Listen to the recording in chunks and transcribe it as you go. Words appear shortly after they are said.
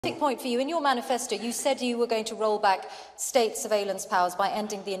Point for you. In your manifesto, you said you were going to roll back state surveillance powers by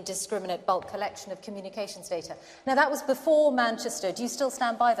ending the indiscriminate bulk collection of communications data. Now, that was before Manchester. Do you still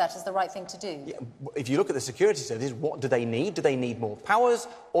stand by that as the right thing to do? Yeah, if you look at the security services, what do they need? Do they need more powers,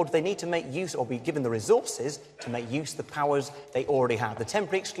 or do they need to make use or be given the resources to make use of the powers they already have? The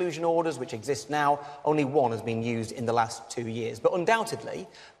temporary exclusion orders, which exist now, only one has been used in the last 2 years. But undoubtedly,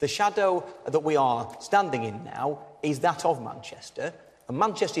 the shadow that we are standing in now is that of Manchester. And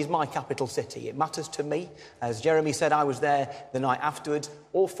Manchester is my capital city. It matters to me. As Jeremy said, I was there the night afterwards.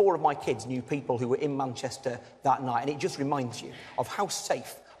 All 4 of my kids knew people who were in Manchester that night. And it just reminds you of how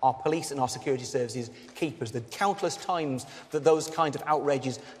safe our police and our security services keep us, the countless times that those kinds of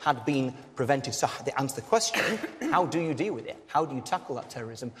outrages had been prevented. So to answer the question, how do you deal with it? How do you tackle that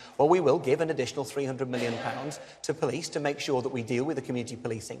terrorism? Well, we will give an additional £300 million to police to make sure that we deal with the community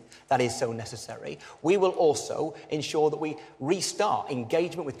policing that is so necessary. We will also ensure that we restart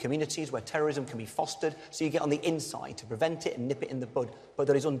engagement with communities where terrorism can be fostered, so you get on the inside to prevent it and nip it in the bud. But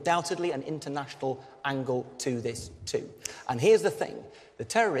there is undoubtedly an international angle to this too. And here's the thing. The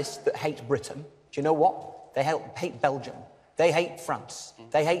terrorists that hate Britain, do you know what? They hate Belgium. They hate France.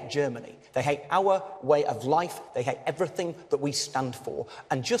 They hate Germany. They hate our way of life. They hate everything that we stand for.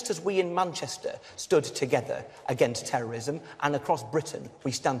 And just as we in Manchester stood together against terrorism, and across Britain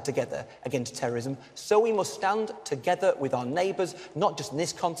we stand together against terrorism, so we must stand together with our neighbours, not just in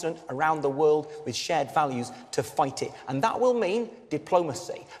this continent, around the world, with shared values to fight it. And that will mean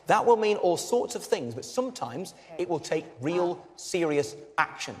diplomacy. That will mean all sorts of things, but sometimes it will take real, serious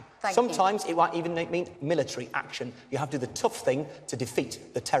action. Sometimes it might even mean military action. You have to do the tough thing to defeat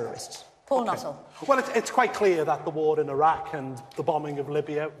the terrorists. Paul Nuttall. Well, it's quite clear that the war in Iraq and the bombing of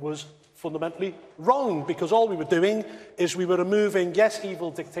Libya was fundamentally wrong, because all we were doing is we were removing, yes, evil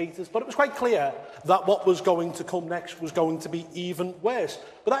dictators, but it was quite clear that what was going to come next was going to be even worse.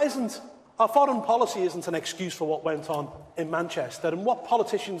 But that isn't... Our foreign policy isn't an excuse for what went on in Manchester, and what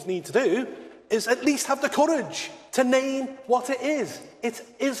politicians need to do is at least have the courage to name what it is. It's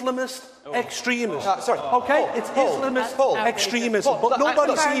Islamist extremism. Sorry. OK? It's Islamist extremism. But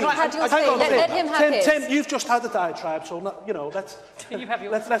nobody seems... Hang on, let him have his. Tim, you've just had a diatribe, so, you know, let's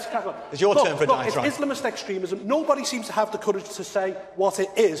crack on. It's your turn for a diatribe. It's Islamist extremism. Nobody seems to have the courage to say what it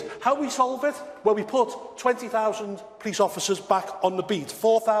is. How we solve it? Well, we put 20,000 police officers back on the beat,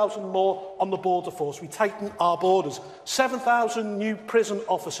 4,000 more on the border force. We tighten our borders, 7,000 new prison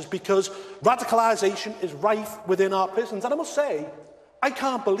officers, because radicalisation is rife within our prisons. And I must say, I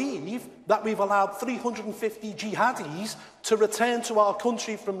can't believe that we've allowed 350 jihadis to return to our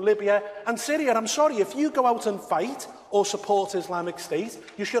country from Libya and Syria. I'm sorry, if you go out and fight or support Islamic State,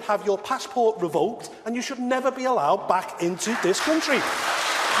 you should have your passport revoked and you should never be allowed back into this country.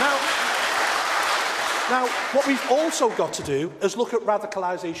 Now, what we've also got to do is look at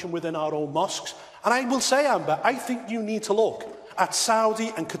radicalisation within our own mosques. And I will say, Amber, I think you need to look at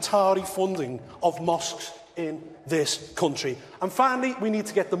Saudi and Qatari funding of mosques in this country. And finally, we need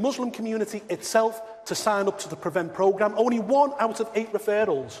to get the Muslim community itself to sign up to the Prevent programme. Only 1 out of 8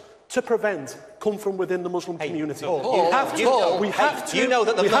 referrals to Prevent come from within the Muslim community. We have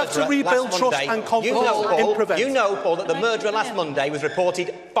to rebuild trust and confidence in Prevent. You know, Paul, that the murderer last Monday was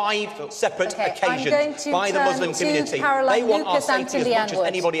reported 5 separate occasions by the Muslim community. They want our safety as much as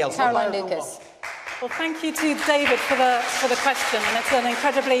anybody else. Caroline Lucas. Well, thank you to David for the question, and it's an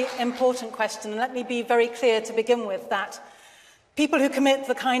incredibly important question. And let me be very clear to begin with that people who commit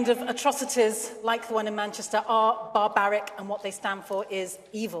the kind of atrocities like the one in Manchester are barbaric, and what they stand for is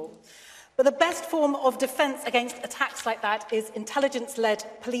evil. But the best form of defence against attacks like that is intelligence-led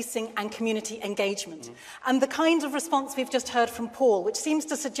policing and community engagement. And the kind of response we've just heard from Paul, which seems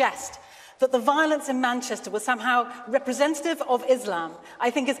to suggest that the violence in Manchester was somehow representative of Islam, I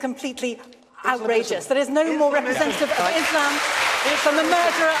think is completely outrageous. There is no more representative of Islam than the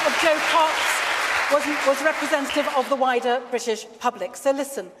murderer of Joe Cox was representative of the wider British public. So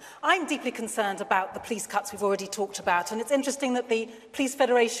listen, I'm deeply concerned about the police cuts we've already talked about, and it's interesting that the Police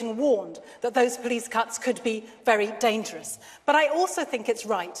Federation warned that those police cuts could be very dangerous. But I also think it's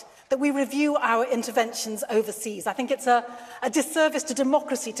right that we review our interventions overseas. I think it's a disservice to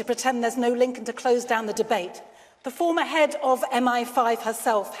democracy to pretend there's no link and to close down the debate. The former head of MI5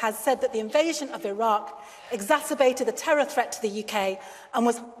 herself has said that the invasion of Iraq exacerbated the terror threat to the UK and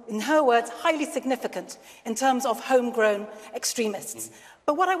was, in her words, highly significant in terms of homegrown extremists.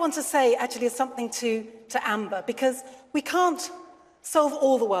 But what I want to say actually is something to Amber, because we can't solve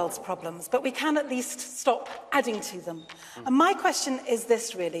all the world's problems, but we can at least stop adding to them. And my question is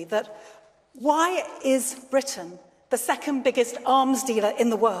this, really, that why is Britain the second biggest arms dealer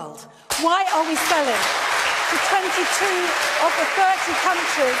in the world? Why are we selling to 22 of the 30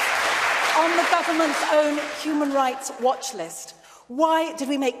 countries on the government's own human rights watch list. Why did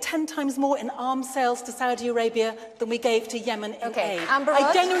we make 10 times more in arms sales to Saudi Arabia than we gave to Yemen in aid? Amber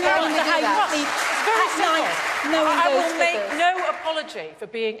I genuinely don't know how you got me. It's very nice knowing I those will make figures. no apology for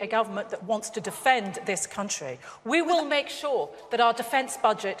being a government that wants to defend this country. We will make sure that our defence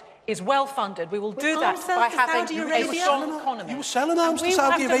budget is well funded. We will do that by having a strong economy. You were selling arms to We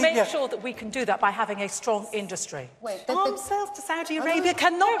Saudi have to Arabia. make sure that we can do that by having a strong industry. Wait, Arms sales to Saudi Arabia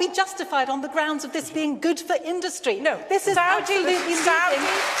cannot be justified on the grounds of this being good for industry. No, this is absolutely leading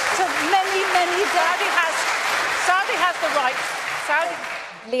to many, many Saudi has the right.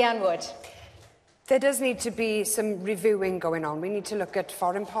 Leanne Wood. There does need to be some reviewing going on. We need to look at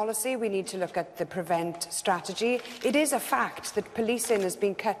foreign policy. We need to look at the prevent strategy. It is a fact that policing has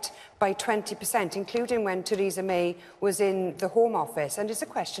been cut by 20%, including when Theresa May was in the Home Office. And it's a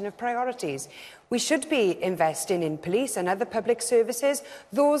question of priorities. We should be investing in police and other public services.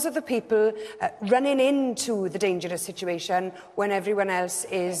 Those are the people running into the dangerous situation when everyone else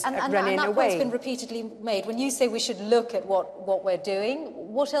is running and that away. point's been repeatedly made. When you say we should look at what we're doing,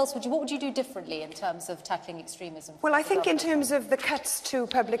 what would you do differently in terms of tackling extremism? Well, I think in terms of the cuts to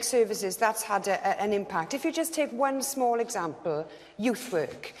public services, that's had an impact. If you just take one small example, youth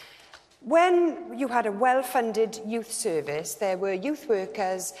work. When you had a well-funded youth service, there were youth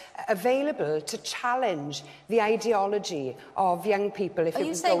workers available to challenge the ideology of young people if it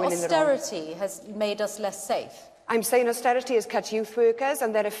was going in the wrong. Are you saying austerity has made us less safe? I'm saying austerity has cut youth workers,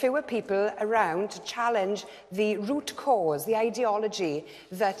 and there are fewer people around to challenge the root cause, the ideology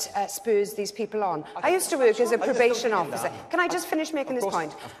that spurs these people on. I used to work as a probation officer. Can I just finish making this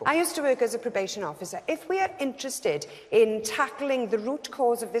point? I used to work as a probation officer. If we are interested in tackling the root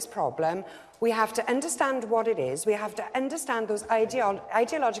cause of this problem, we have to understand what it is, we have to understand those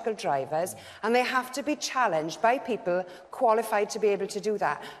ideological drivers, and they have to be challenged by people qualified to be able to do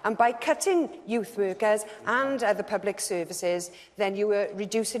that. And by cutting youth workers and other public services, then you are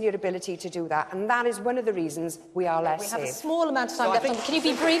reducing your ability to do that. And that is one of the reasons we are less safe. We have a small amount of time left. Can you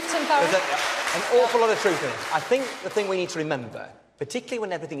be brief, Tim Farron? There's an awful lot of truth in it. I think the thing we need to remember, particularly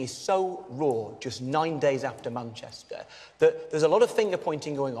when everything is so raw, just 9 days after Manchester, that there's a lot of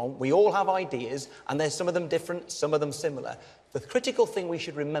finger-pointing going on. We all have ideas, and there's some of them different, some of them similar. The critical thing we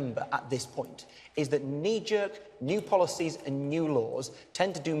should remember at this point is that knee-jerk new policies and new laws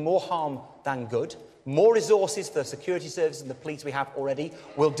tend to do more harm than good. More resources for the security services and the police we have already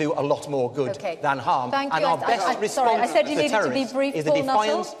will do a lot more good than harm. Thank and you. our best response to terrorists is the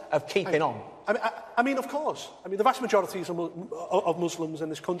defiance of keeping on. I mean, of course. I mean, the vast majority of Muslims in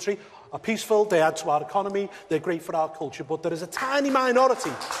this country are peaceful, they add to our economy, they're great for our culture, but there is a tiny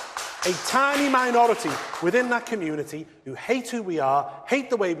minority within that community who hate who we are, hate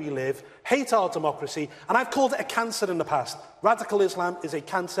the way we live, hate our democracy, and I've called it a cancer in the past. Radical Islam is a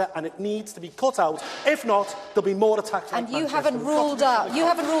cancer and it needs to be cut out. If not, there'll be more attacks like Manchester. And you haven't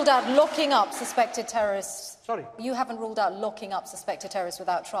ruled out locking up suspected terrorists. Sorry? You haven't ruled out locking up suspected terrorists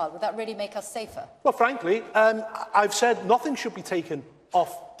without trial. Would that really make us safer? Well, frankly, I've said nothing should be taken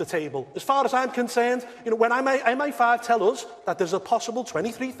off the table. As far as I'm concerned, you know, when MI5 tell us that there's a possible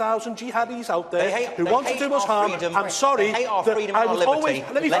 23,000 jihadis out there who want to do us harm, I'm sorry that I was always...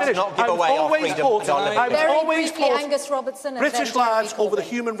 Let me finish. I always put Angus Robertson British lives over the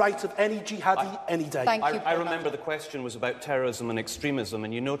human rights of any jihadi any day. I remember the question was about terrorism and extremism,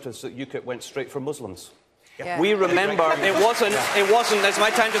 and you notice that UKIP went straight for Muslims. Yeah. We remember it wasn't. It's my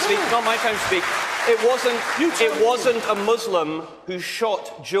time to speak. Not my time to speak. It wasn't a Muslim who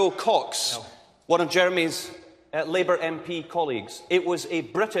shot Joe Cox, one of Jeremy's Labour MP colleagues. It was a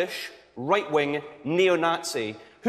British right-wing neo-Nazi